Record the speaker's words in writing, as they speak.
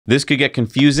This could get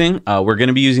confusing. We're going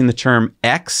to be using the term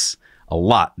X a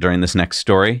lot during this next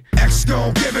story. X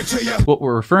gon' give it to you. What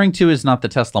we're referring to is not the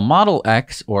Tesla Model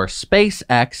X or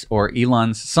SpaceX or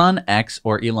Elon's Son X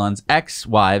or Elon's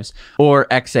ex-wives or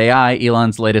XAI,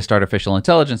 Elon's latest artificial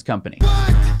intelligence company.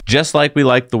 Just like we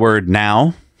like the word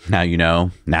now you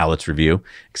know, now let's review,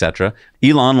 etc.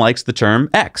 Elon likes the term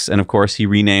X, and of course he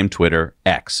renamed Twitter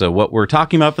X. So what we're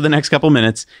talking about for the next couple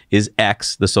minutes is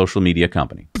X, the social media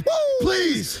company.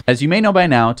 Please. As you may know by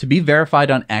now, to be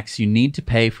verified on X, you need to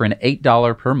pay for an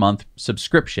 $8 per month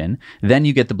subscription. Then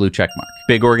you get the blue check mark.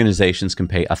 Big organizations can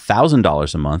pay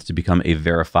 $1,000 a month to become a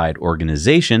verified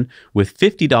organization with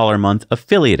 $50 a month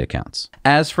affiliate accounts.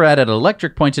 As Fred at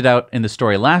Electric pointed out in the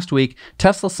story last week,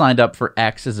 Tesla signed up for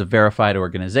X as a verified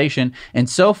organization, and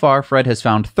so far Fred has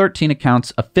found 13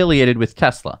 accounts affiliated with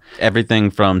Tesla.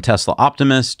 Everything from Tesla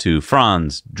Optimus to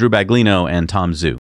Franz, Drew Baglino, and Tom Zhu.